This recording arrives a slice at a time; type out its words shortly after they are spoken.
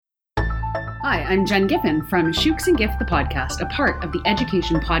Hi, I'm Jen Giffen from Shooks and Gift the Podcast, a part of the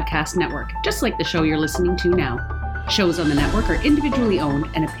Education Podcast Network, just like the show you're listening to now. Shows on the network are individually owned,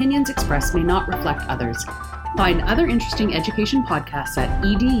 and opinions expressed may not reflect others. Find other interesting education podcasts at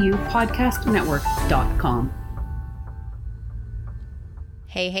edupodcastnetwork.com.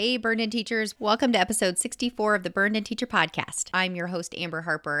 Hey, Burned In Teachers. Welcome to episode 64 of the Burned In Teacher Podcast. I'm your host, Amber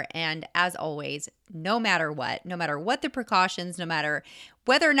Harper, and as always, no matter what the precautions, no matter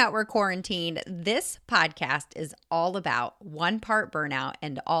whether or not we're quarantined, this podcast is all about one part burnout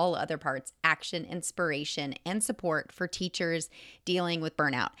and all other parts action, inspiration, and support for teachers dealing with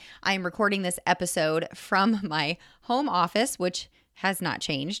burnout. I am recording this episode from my home office, which has not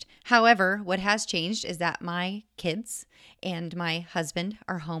changed. However, what has changed is that my kids and my husband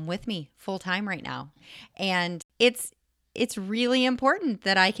are home with me full time right now. And it's really important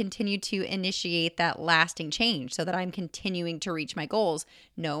that I continue to initiate that lasting change so that I'm continuing to reach my goals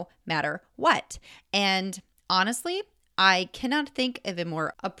no matter what. And honestly, I cannot think of a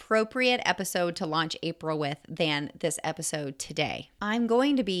more appropriate episode to launch April with than this episode today. I'm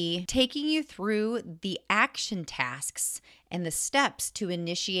going to be taking you through the action tasks and the steps to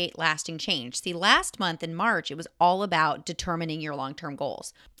initiate lasting change. See, last month in March, it was all about determining your long-term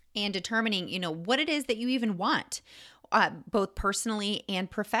goals and determining, what it is that you even want. Both personally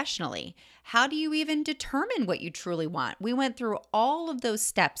and professionally. How do you even determine what you truly want? We went through all of those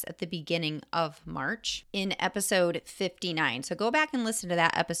steps at the beginning of March in episode 59. So go back and listen to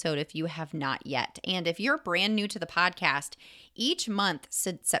that episode if you have not yet. And if you're brand new to the podcast, each month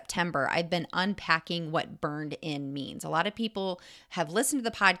since September, I've been unpacking what burned in means. A lot of people have listened to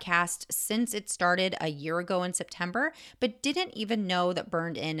the podcast since it started a year ago in September, but didn't even know that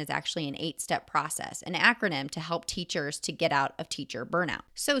burned in is actually an 8-step process, an acronym to help teachers to get out of teacher burnout.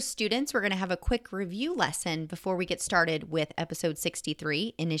 So students, we're going to have a quick review lesson before we get started with episode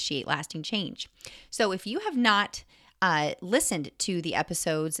 63, Initiate Lasting Change. So if you have not listened to the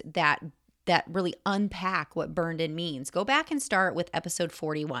episodes that really unpack what burned in means, go back and start with episode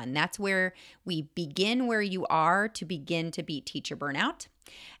 41. That's where we begin where you are to begin to beat teacher burnout.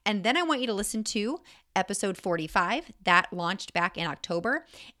 And then I want you to listen to episode 45 that launched back in October.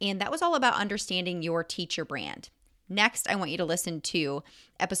 And that was all about understanding your teacher brand. Next, I want you to listen to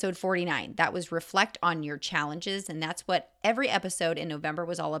episode 49. That was reflect on your challenges. And that's what every episode in November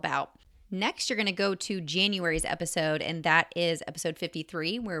was all about. Next, you're going to go to January's episode, and that is episode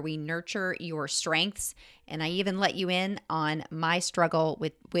 53, where we nurture your strengths. And I even let you in on my struggle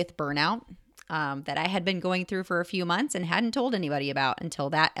with burnout that I had been going through for a few months and hadn't told anybody about until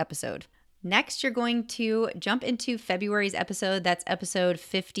that episode. Next, you're going to jump into February's episode. That's episode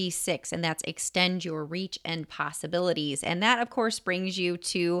 56, and that's Extend Your Reach and Possibilities. And that, of course, brings you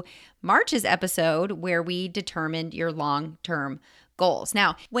to March's episode, where we determined your long-term goals.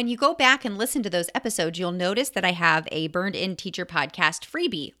 Now, when you go back and listen to those episodes, you'll notice that I have a Burned In Teacher Podcast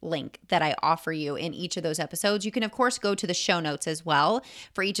freebie link that I offer you in each of those episodes. You can, of course, go to the show notes as well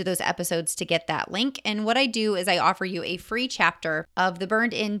for each of those episodes to get that link. And what I do is I offer you a free chapter of the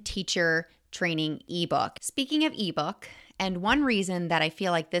Burned In Teacher Training ebook. Speaking of ebook, and one reason that I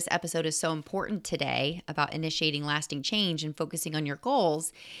feel like this episode is so important today about initiating lasting change and focusing on your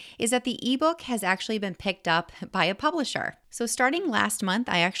goals is that the ebook has actually been picked up by a publisher. So starting last month,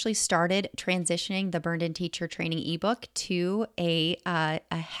 I actually started transitioning the Burned In Teacher Training ebook to a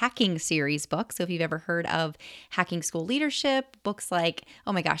hacking series book. So if you've ever heard of Hacking School Leadership, books like,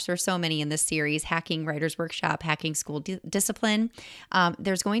 oh my gosh, there's so many in this series, Hacking Writer's Workshop, Hacking School Discipline.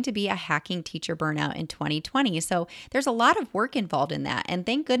 There's going to be a Hacking Teacher Burnout in 2020. So there's a lot of work involved in that. And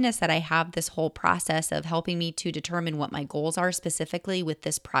thank goodness that I have this whole process of helping me to determine what my goals are specifically with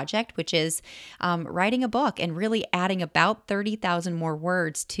this project, which is writing a book and really adding about 30,000 more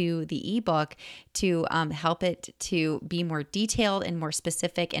words to the ebook to help it to be more detailed and more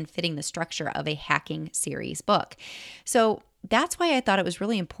specific and fitting the structure of a hacking series book. So that's why I thought it was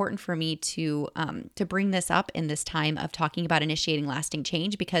really important for me to bring this up in this time of talking about initiating lasting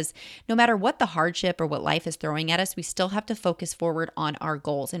change, because no matter what the hardship or what life is throwing at us, we still have to focus forward on our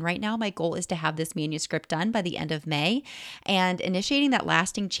goals. And right now, my goal is to have this manuscript done by the end of May, and initiating that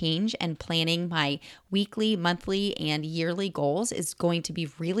lasting change and planning my weekly, monthly, and yearly goals is going to be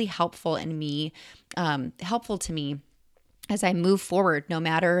really helpful to me as I move forward, no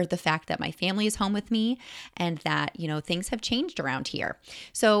matter the fact that my family is home with me and that, things have changed around here.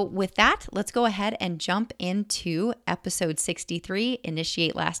 So with that, let's go ahead and jump into episode 63,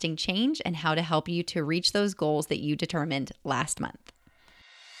 Initiate Lasting Change, and how to help you to reach those goals that you determined last month.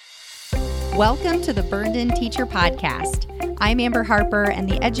 Welcome to the Burned In Teacher Podcast. I'm Amber Harper, and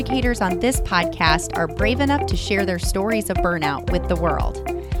the educators on this podcast are brave enough to share their stories of burnout with the world.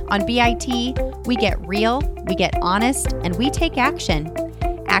 On BIT, we get real, we get honest, and we take action.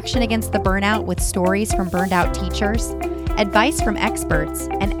 Action against the burnout with stories from burned out teachers, advice from experts,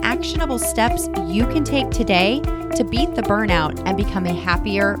 and actionable steps you can take today to beat the burnout and become a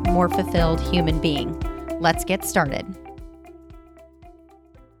happier, more fulfilled human being. Let's get started.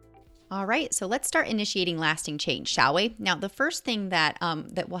 All right, so let's start initiating lasting change, shall we? Now, the first thing that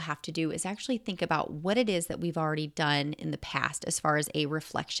we'll have to do is actually think about what it is that we've already done in the past as far as a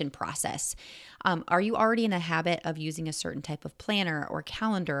reflection process. Are you already in a habit of using a certain type of planner or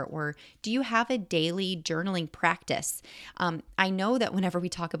calendar, or do you have a daily journaling practice? I know that whenever we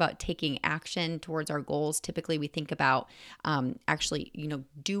talk about taking action towards our goals, typically we think about actually,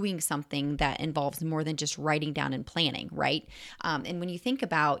 doing something that involves more than just writing down and planning, right? And when you think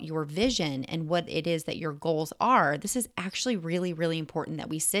about your vision and what it is that your goals are, this is actually really, really important that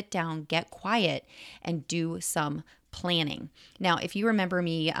we sit down, get quiet, and do some planning. Now, if you remember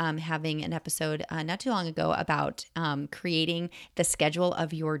me having an episode not too long ago about creating the schedule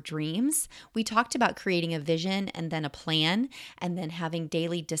of your dreams, we talked about creating a vision and then a plan and then having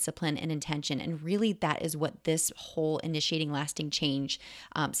daily discipline and intention. And really that is what this whole initiating lasting change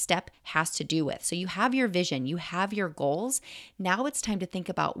step has to do with. So you have your vision, you have your goals. Now it's time to think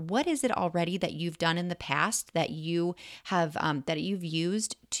about what is it already that you've done in the past that you have that you've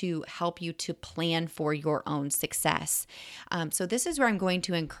used to help you to plan for your own success. So this is where I'm going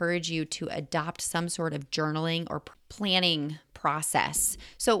to encourage you to adopt some sort of journaling or planning process.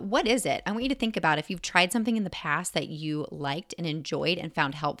 So what is it? I want you to think about if you've tried something in the past that you liked and enjoyed and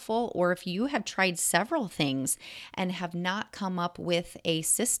found helpful, or if you have tried several things and have not come up with a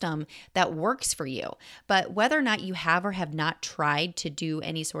system that works for you. But whether or not you have or have not tried to do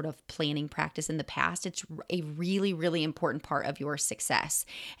any sort of planning practice in the past, it's a really, really important part of your success.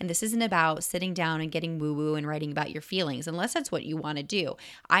 And this isn't about sitting down and getting woo-woo and writing about your feelings, unless that's what you want to do.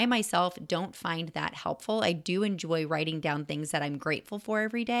 I myself don't find that helpful. I do enjoy writing down things that I'm grateful for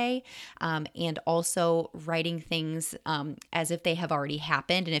every day, and also writing things as if they have already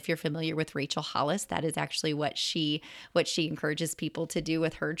happened. And if you're familiar with Rachel Hollis, that is actually what she encourages people to do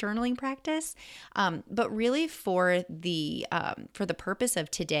with her journaling practice. But really, for the purpose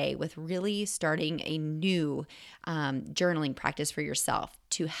of today, with really starting a new journaling practice for yourself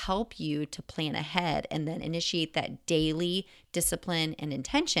to help you to plan ahead and then initiate that daily discipline and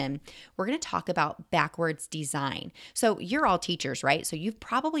intention, we're going to talk about backwards design. So you're all teachers, right? So you've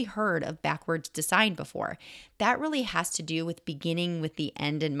probably heard of backwards design before. That really has to do with beginning with the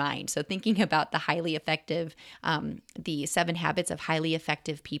end in mind. So thinking about the highly effective, the 7 habits of highly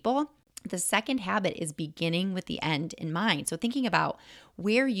effective people. The second habit is beginning with the end in mind. So thinking about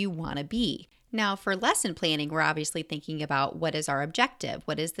where you want to be. Now, for lesson planning, we're obviously thinking about what is our objective?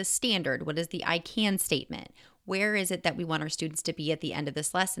 What is the standard? What is the I can statement? Where is it that we want our students to be at the end of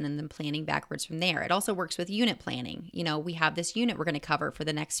this lesson, and then planning backwards from there? It also works with unit planning. We have this unit we're going to cover for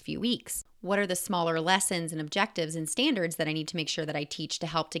the next few weeks. What are the smaller lessons and objectives and standards that I need to make sure that I teach to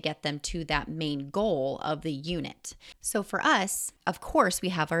help to get them to that main goal of the unit? So for us, of course, we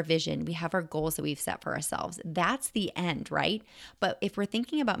have our vision. We have our goals that we've set for ourselves. That's the end, right? But if we're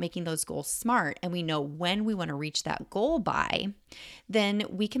thinking about making those goals smart and we know when we want to reach that goal by, then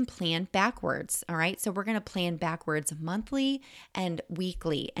we can plan backwards, all right? So we're going to plan backwards monthly and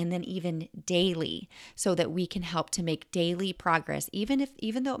weekly and then even daily so that we can help to make daily progress, even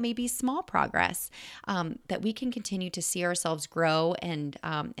though it may be small progress, that we can continue to see ourselves grow and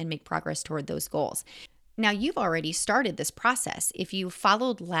make progress toward those goals. Now, you've already started this process. If you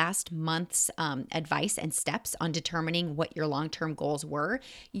followed last month's advice and steps on determining what your long-term goals were,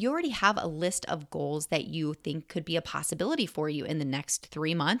 you already have a list of goals that you think could be a possibility for you in the next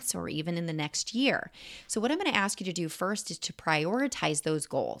 3 months or even in the next year. So what I'm going to ask you to do first is to prioritize those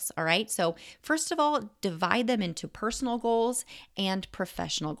goals, all right? So first of all, divide them into personal goals and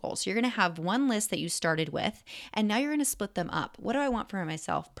professional goals. So you're going to have one list that you started with, and now you're going to split them up. What do I want for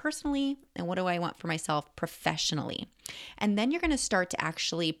myself personally, and what do I want for myself professionally? And then you're going to start to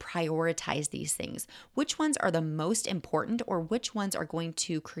actually prioritize these things. Which ones are the most important, or which ones are going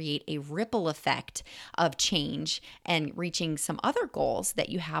to create a ripple effect of change and reaching some other goals that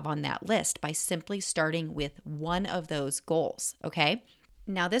you have on that list by simply starting with one of those goals, okay?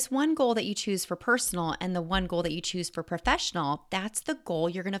 Now, this one goal that you choose for personal and the one goal that you choose for professional, that's the goal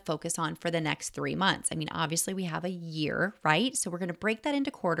you're going to focus on for the next 3 months. I mean, obviously we have a year, right? So we're going to break that into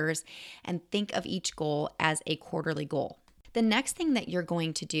quarters and think of each goal as a quarterly goal. The next thing that you're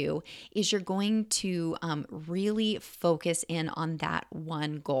going to do is you're going to really focus in on that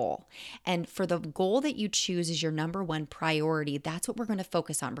one goal. And for the goal that you choose as your number one priority, that's what we're going to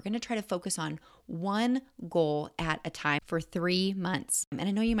focus on. We're going to try to focus on one goal at a time for 3 months. And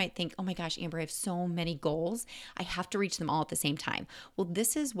I know you might think, oh my gosh, Amber, I have so many goals. I have to reach them all at the same time. Well,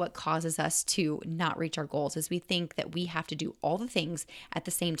 this is what causes us to not reach our goals, is we think that we have to do all the things at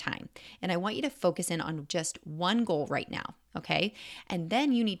the same time. And I want you to focus in on just one goal right now. Okay. And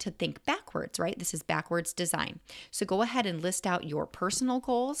then you need to think backwards, right? This is backwards design. So go ahead and list out your personal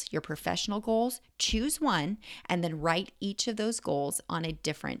goals, your professional goals, choose one, and then write each of those goals on a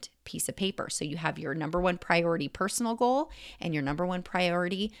different piece of paper. So you have your number one priority personal goal and your number one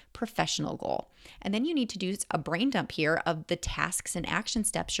priority professional goal. And then you need to do a brain dump here of the tasks and action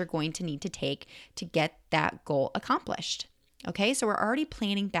steps you're going to need to take to get that goal accomplished. Okay. So we're already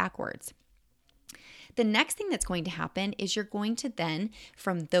planning backwards. The next thing that's going to happen is you're going to then,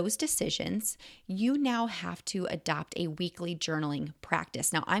 from those decisions, you now have to adopt a weekly journaling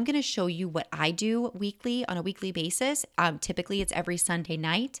practice. Now, I'm going to show you what I do weekly on a weekly basis. Typically, it's every Sunday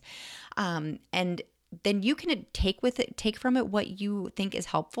night. And then you can take from it what you think is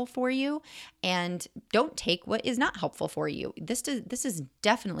helpful for you, and don't take what is not helpful for you. This is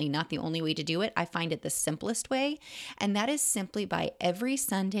definitely not the only way to do it. I find it the simplest way, and that is simply by every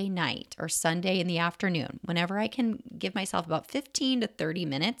Sunday night or Sunday in the afternoon, whenever I can give myself about 15 to 30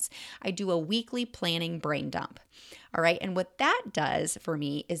 minutes, I do a weekly planning brain dump. All right, and what that does for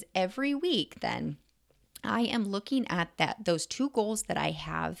me is every week then, I am looking at those two goals that I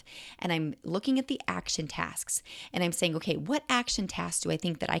have, and I'm looking at the action tasks, and I'm saying, okay, what action tasks do I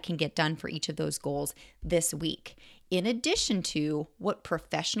think that I can get done for each of those goals this week? In addition to what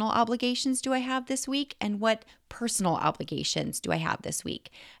professional obligations do I have this week, and what personal obligations do I have this week?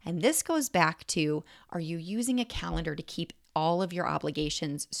 And this goes back to, are you using a calendar to keep all of your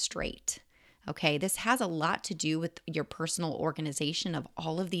obligations straight? Okay, this has a lot to do with your personal organization of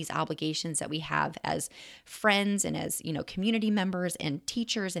all of these obligations that we have as friends and as, community members and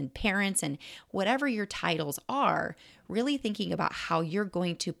teachers and parents and whatever your titles are, really thinking about how you're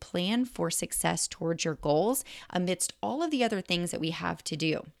going to plan for success towards your goals amidst all of the other things that we have to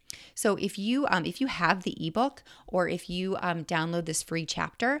do. So if you have the ebook, or if you download this free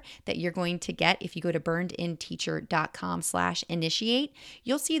chapter that you're going to get, if you go to burnedinteacher.com/initiate,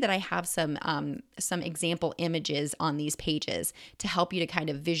 you'll see that I have some example images on these pages to help you to kind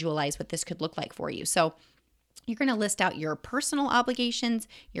of visualize what this could look like for you. So you're going to list out your personal obligations,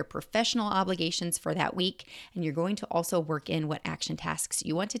 your professional obligations for that week, and you're going to also work in what action tasks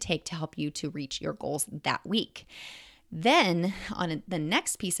you want to take to help you to reach your goals that week. Then on the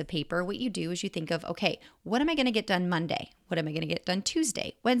next piece of paper, what you do is you think of, okay, what am I going to get done Monday? What am I going to get done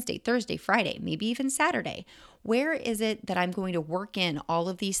Tuesday, Wednesday, Thursday, Friday, maybe even Saturday? Where is it that I'm going to work in all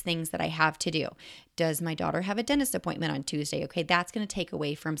of these things that I have to do? Does my daughter have a dentist appointment on Tuesday? Okay, that's going to take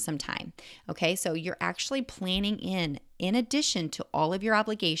away from some time. Okay, so you're actually planning in addition to all of your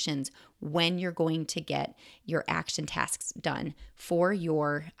obligations, when you're going to get your action tasks done for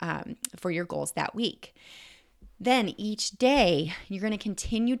your goals that week. Then each day, you're going to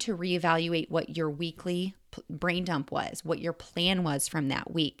continue to reevaluate what your weekly brain dump was, what your plan was from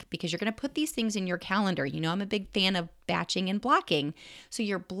that week, because you're going to put these things in your calendar. I'm a big fan of batching and blocking. So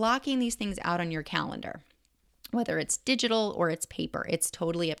you're blocking these things out on your calendar, whether it's digital or it's paper. It's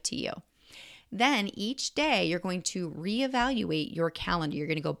totally up to you. Then each day you're going to reevaluate your calendar. You're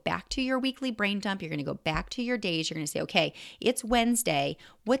going to go back to your weekly brain dump. You're going to go back to your days. You're going to say, okay, it's Wednesday.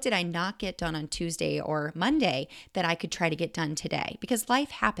 What did I not get done on Tuesday or Monday that I could try to get done today? Because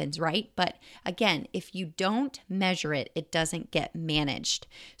life happens, right? But again, if you don't measure it, it doesn't get managed.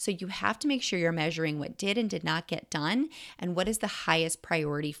 So you have to make sure you're measuring what did and did not get done and what is the highest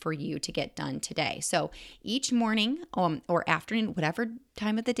priority for you to get done today. So each morning or afternoon, whatever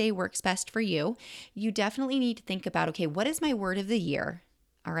time of the day works best for you, you definitely need to think about, okay, what is my word of the year?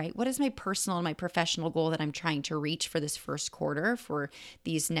 All right, what is my personal and my professional goal that I'm trying to reach for this first quarter, for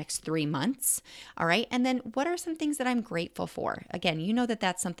these next 3 months? All right, and then what are some things that I'm grateful for? Again,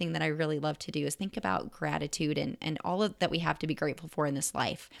 that's something that I really love to do, is think about gratitude and all of that we have to be grateful for in this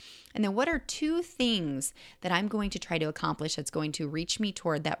life. And then what are 2 things that I'm going to try to accomplish that's going to reach me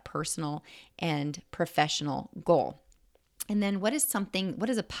toward that personal and professional goal? And then what is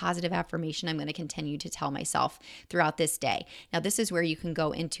a positive affirmation I'm going to continue to tell myself throughout this day? Now, this is where you can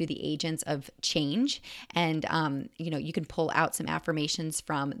go into the agents of change, and you can pull out some affirmations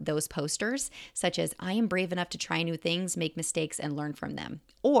from those posters, such as, I am brave enough to try new things, make mistakes, and learn from them.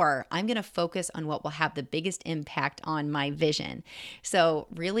 Or I'm going to focus on what will have the biggest impact on my vision. So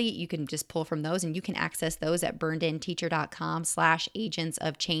really, you can just pull from those, and you can access those at burnedinteacher.com/agents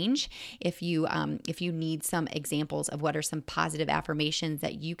of change if you need some examples of what are some positive affirmations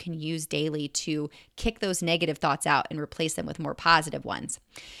that you can use daily to kick those negative thoughts out and replace them with more positive ones.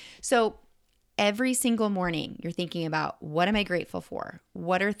 So every single morning, you're thinking about, what am I grateful for?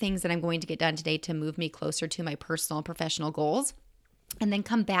 What are things that I'm going to get done today to move me closer to my personal and professional goals? And then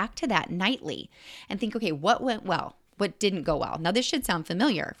come back to that nightly and think, okay, what went well? What didn't go well? Now, this should sound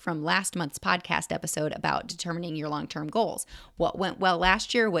familiar from last month's podcast episode about determining your long-term goals. What went well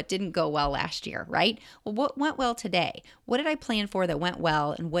last year? What didn't go well last year, right? Well, what went well today? What did I plan for that went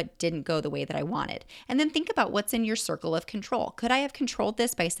well, and what didn't go the way that I wanted? And then think about what's in your circle of control. Could I have controlled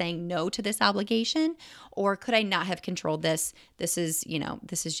this by saying no to this obligation? Or could I not have controlled this? This is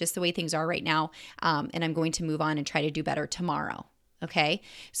just the way things are right now. And I'm going to move on and try to do better tomorrow. Okay,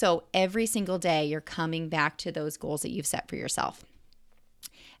 so every single day you're coming back to those goals that you've set for yourself.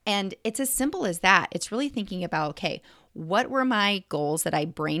 And it's as simple as that. It's really thinking about, okay, what were my goals that I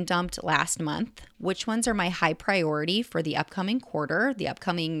brain dumped last month? Which ones are my high priority for the upcoming quarter, the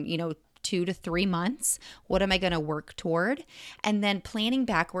upcoming, 2 to 3 months? What am I going to work toward? And then planning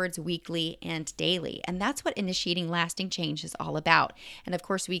backwards weekly and daily. And that's what initiating lasting change is all about. And of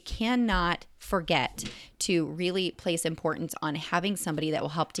course, we cannot forget to really place importance on having somebody that will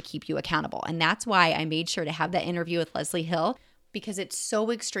help to keep you accountable. And that's why I made sure to have that interview with Leslie Hill, because it's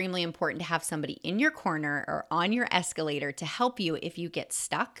so extremely important to have somebody in your corner or on your escalator to help you if you get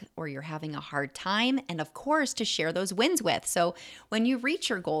stuck or you're having a hard time, and of course to share those wins with. So when you reach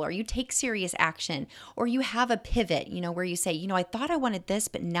your goal or you take serious action or you have a pivot, where you say, I thought I wanted this,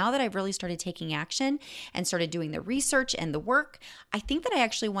 but now that I've really started taking action and started doing the research and the work, I think that I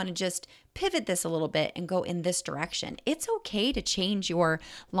actually want to just pivot this a little bit and go in this direction. It's okay to change your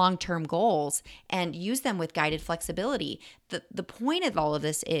long-term goals and use them with guided flexibility. The point of all of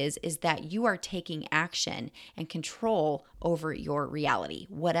this is that you are taking action and control over your reality,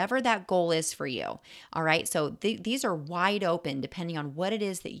 whatever that goal is for you. All right. So these are wide open depending on what it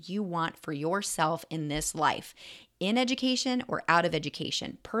is that you want for yourself in this life. In education or out of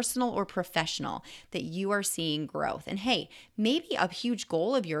education, personal or professional, that you are seeing growth. And hey, maybe a huge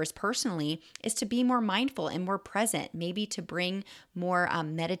goal of yours personally is to be more mindful and more present, maybe to bring more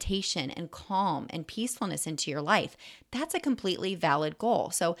meditation and calm and peacefulness into your life. That's a completely valid goal.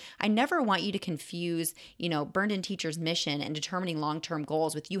 So I never want you to confuse, Burned In Teacher's mission and determining long-term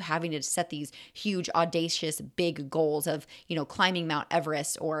goals with you having to set these huge, audacious, big goals of, climbing Mount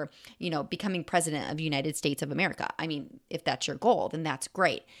Everest or, becoming president of the United States of America. I mean, if that's your goal, then that's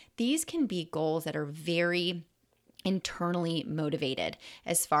great. These can be goals that are very internally motivated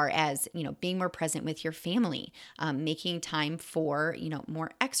as far as, being more present with your family, making time for,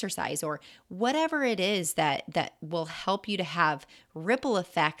 more exercise or whatever it is that will help you to have ripple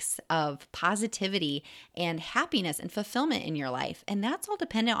effects of positivity and happiness and fulfillment in your life. And that's all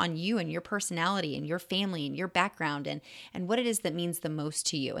dependent on you and your personality and your family and your background and what it is that means the most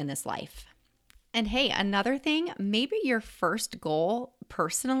to you in this life. And hey, another thing, maybe your first goal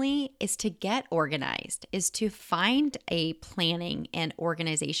personally is to get organized, is to find a planning and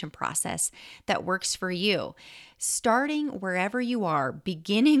organization process that works for you. Starting wherever you are,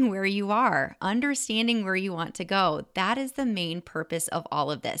 beginning where you are, understanding where you want to go. That is the main purpose of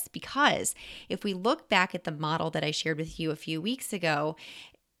all of this. Because if we look back at the model that I shared with you a few weeks ago,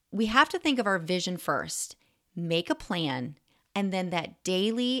 we have to think of our vision first, make a plan, and then that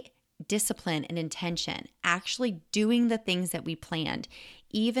daily discipline and intention, actually doing the things that we planned,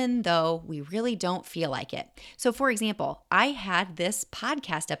 even though we really don't feel like it. So for example, I had this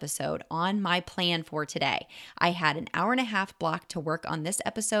podcast episode on my plan for today. I had an hour and a half block to work on this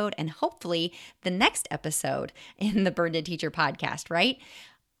episode and hopefully the next episode in the Burned In Teacher podcast, right?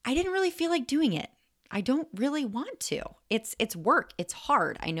 I didn't really feel like doing it. I don't really want to. It's work. It's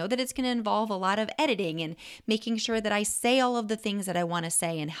hard. I know that it's going to involve a lot of editing and making sure that I say all of the things that I want to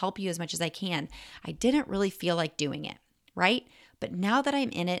say and help you as much as I can. I didn't really feel like doing it, right? But now that I'm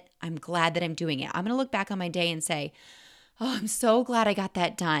in it, I'm glad that I'm doing it. I'm going to look back on my day and say, oh, I'm so glad I got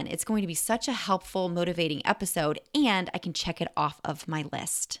that done. It's going to be such a helpful, motivating episode, and I can check it off of my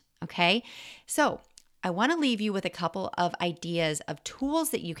list, okay? So I want to leave you with a couple of ideas of tools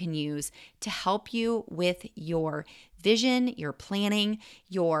that you can use to help you with your vision, your planning,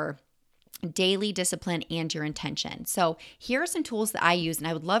 your daily discipline, and your intention. So here are some tools that I use, and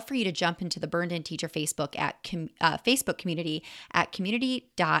I would love for you to jump into the Burned In Teacher Facebook community at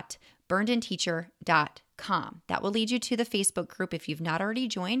community.burnedinteacher.com. That will lead you to the Facebook group. If you've not already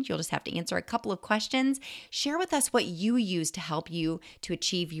joined, you'll just have to answer a couple of questions. Share with us what you use to help you to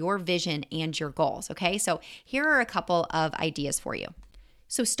achieve your vision and your goals, okay? So here are a couple of ideas for you.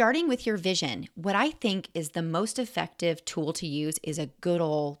 So starting with your vision, what I think is the most effective tool to use is a good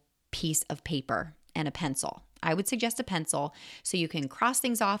old piece of paper and a pencil. I would suggest a pencil so you can cross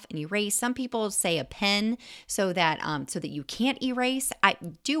things off and erase. Some people say a pen so that you can't erase. I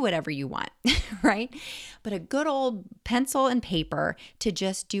do whatever you want, right? But a good old pencil and paper to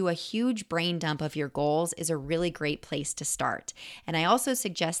just do a huge brain dump of your goals is a really great place to start. And I also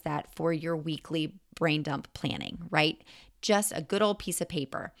suggest that for your weekly brain dump planning, right? Just a good old piece of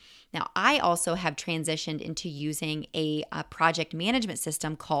paper. Now, I also have transitioned into using a project management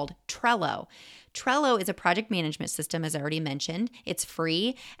system called Trello. Trello is a project management system, as I already mentioned. It's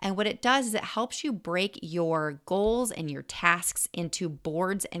free. And what it does is it helps you break your goals and your tasks into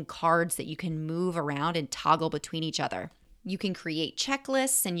boards and cards that you can move around and toggle between each other. You can create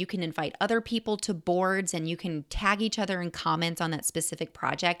checklists and you can invite other people to boards and you can tag each other in comments on that specific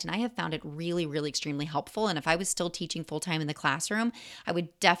project. And I have found it really, really extremely helpful. And if I was still teaching full-time in the classroom, I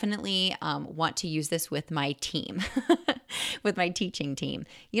would definitely want to use this with my team, with my teaching team.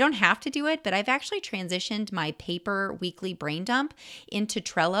 You don't have to do it, but I've actually transitioned my paper weekly brain dump into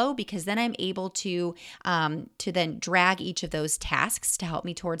Trello because then I'm able to then drag each of those tasks to help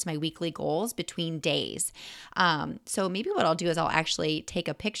me towards my weekly goals between days. So maybe what I'll do is I'll actually take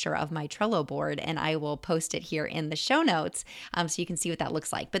a picture of my Trello board and I will post it here in the show notes so you can see what that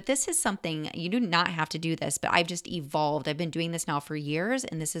looks like. But this is something, you do not have to do this, but I've just evolved. I've been doing this now for years,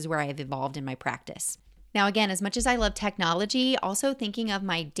 and this is where I've evolved in my practice. Now, again, as much as I love technology, also thinking of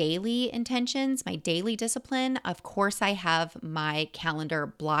my daily intentions, my daily discipline, of course, I have my calendar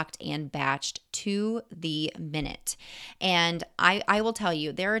blocked and batched to the minute. And I will tell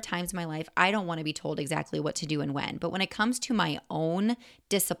you, there are times in my life I don't want to be told exactly what to do and when. But when it comes to my own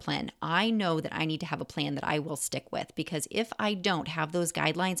discipline, I know that I need to have a plan that I will stick with, because if I don't have those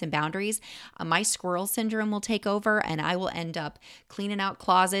guidelines and boundaries, my squirrel syndrome will take over and I will end up cleaning out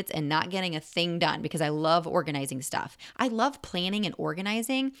closets and not getting a thing done because I love organizing stuff. I love planning and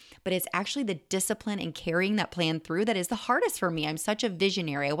organizing, but it's actually the discipline and carrying that plan through that is the hardest for me. I'm such a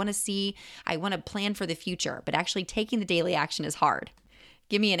visionary. I want to plan for the future, but actually taking the daily action is hard.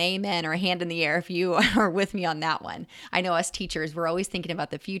 Give me an amen or a hand in the air if you are with me on that one. I know us teachers, we're always thinking about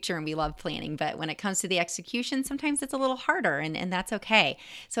the future and we love planning, but when it comes to the execution, sometimes it's a little harder, and that's okay.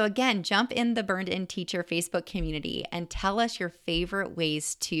 So again, jump in the Burned In Teacher Facebook community and tell us your favorite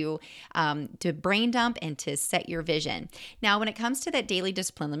ways to brain dump and to set your vision. Now, when it comes to that daily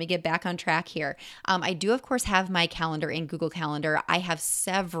discipline, let me get back on track here. I do, of course, have my calendar in Google Calendar. I have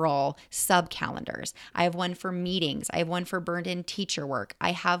several sub-calendars. I have one for meetings. I have one for Burned In Teacher work.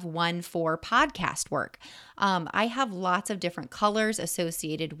 I have one for podcast work. I have lots of different colors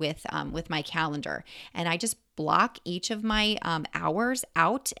associated with my calendar, and I just block each of my hours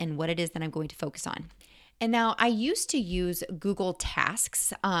out and what it is that I'm going to focus on. And now I used to use Google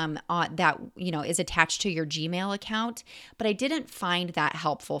Tasks that is attached to your Gmail account, but I didn't find that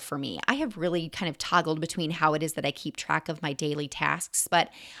helpful for me. I have really kind of toggled between how it is that I keep track of my daily tasks, but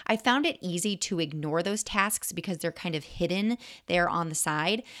I found it easy to ignore those tasks because they're kind of hidden there on the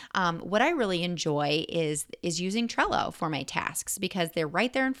side. What I really enjoy is using Trello for my tasks because they're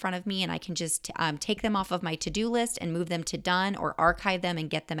right there in front of me and I can just take them off of my to-do list and move them to done or archive them and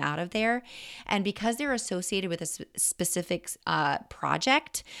get them out of there. And because they're associated with a specific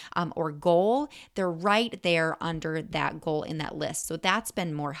project or goal, they're right there under that goal in that list. So that's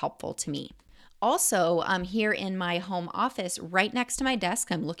been more helpful to me. Also, here in my home office, right next to my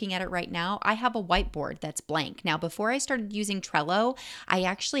desk, I'm looking at it right now, I have a whiteboard that's blank. Now, before I started using Trello, I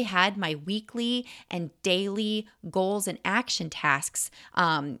actually had my weekly and daily goals and action tasks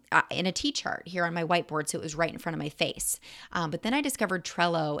in a T-chart here on my whiteboard, so it was right in front of my face. But then I discovered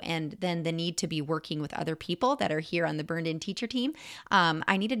Trello and then the need to be working with other people that are here on the Burned In Teacher team.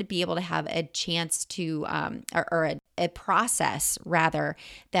 I needed to be able to have a chance to, a process rather,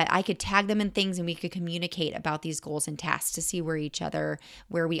 that I could tag them in things and we could communicate about these goals and tasks to see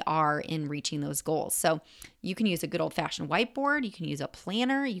where we are in reaching those goals. So you can use a good old-fashioned whiteboard, you can use a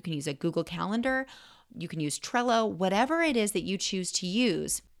planner, you can use a Google Calendar, you can use Trello, whatever it is that you choose to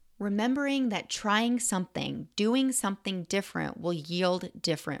use. Remembering that trying something, doing something different will yield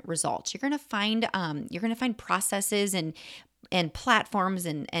different results. You're going to find processes and platforms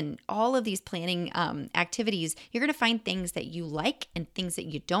and all of these planning activities. You're going to find things that you like and things that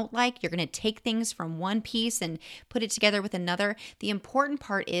you don't like. You're going to take things from one piece and put it together with another. The important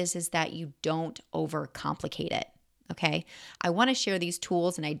part is that you don't overcomplicate it. Okay. I want to share these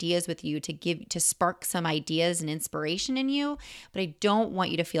tools and ideas with you to spark some ideas and inspiration in you, but I don't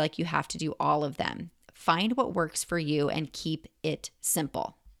want you to feel like you have to do all of them. Find what works for you and keep it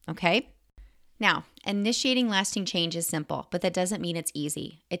simple. Okay. Now, initiating lasting change is simple, but that doesn't mean it's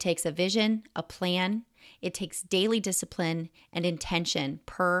easy. It takes a vision, a plan. It takes daily discipline and intention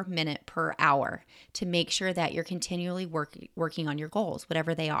per minute, per hour to make sure that you're continually working on your goals,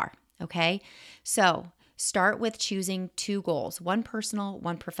 whatever they are, okay? So start with choosing 2 goals, one personal,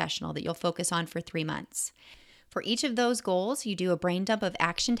 one professional, that you'll focus on for 3 months. For each of those goals, you do a brain dump of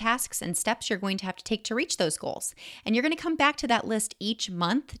action tasks and steps you're going to have to take to reach those goals. And you're going to come back to that list each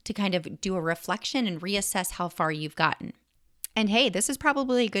month to kind of do a reflection and reassess how far you've gotten. And hey, this is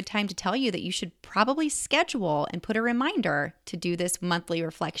probably a good time to tell you that you should probably schedule and put a reminder to do this monthly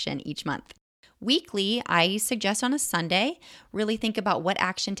reflection each month. Weekly, I suggest on a Sunday, really think about what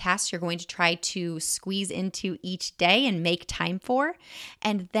action tasks you're going to try to squeeze into each day and make time for.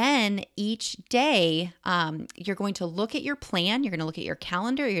 And then each day, you're going to look at your plan, you're going to look at your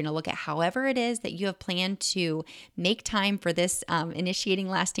calendar, you're going to look at however it is that you have planned to make time for this initiating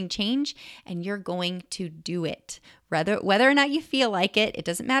lasting change, and you're going to do it. Whether or not you feel like it, it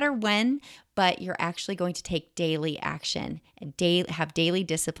doesn't matter when, but you're actually going to take daily action and have daily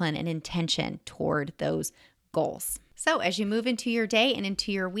discipline and intention toward those goals. So as you move into your day and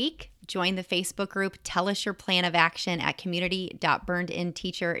into your week, join the Facebook group, Tell Us Your Plan of Action at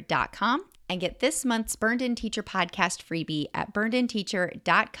community.burnedinteacher.com and get this month's Burned In Teacher podcast freebie at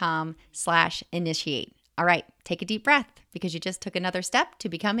burnedinteacher.com/initiate. All right, take a deep breath because you just took another step to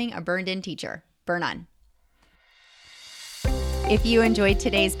becoming a burned in teacher. Burn on. If you enjoyed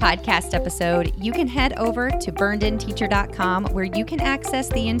today's podcast episode, you can head over to burnedinteacher.com where you can access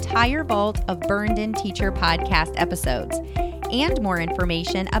the entire vault of Burned In Teacher podcast episodes and more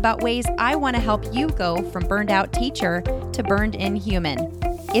information about ways I want to help you go from burned out teacher to burned in human.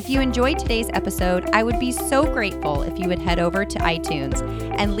 If you enjoyed today's episode, I would be so grateful if you would head over to iTunes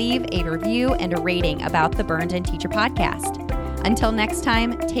and leave a review and a rating about the Burned In Teacher podcast. Until next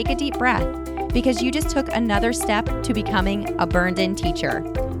time, take a deep breath, because you just took another step to becoming a burned in teacher.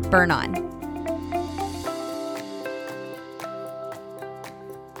 Burn on.